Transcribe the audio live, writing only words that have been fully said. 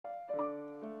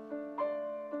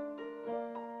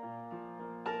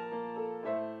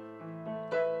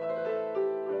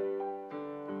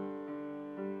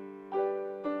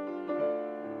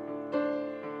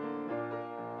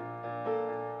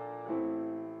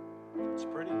It's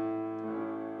pretty.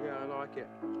 Yeah, I like it.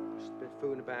 Just been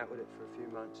fooling about with it for a few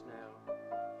months now.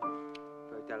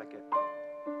 Very delicate.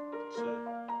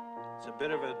 It's a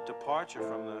bit of a departure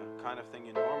from the kind of thing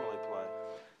you normally play.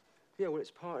 Yeah, well,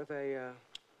 it's part of a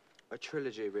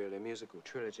trilogy, really, a musical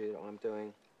trilogy that I'm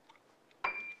doing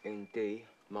in D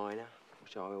minor,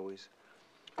 which I always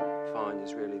find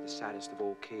is really the saddest of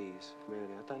all keys,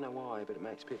 really. I don't know why, but it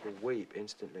makes people weep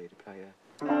instantly to play a...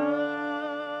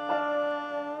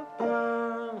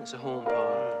 It's a horn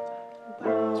part.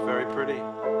 It's very pretty.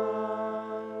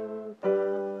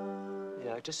 You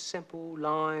know, just simple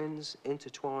lines,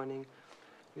 intertwining.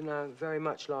 You know, very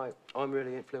much like I'm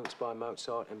really influenced by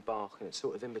Mozart and Bach, and it's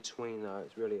sort of in between, though.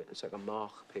 It's like a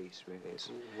Mach piece, really.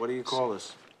 What do you call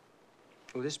this?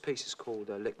 Well, this piece is called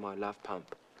Lick My Love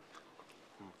Pump.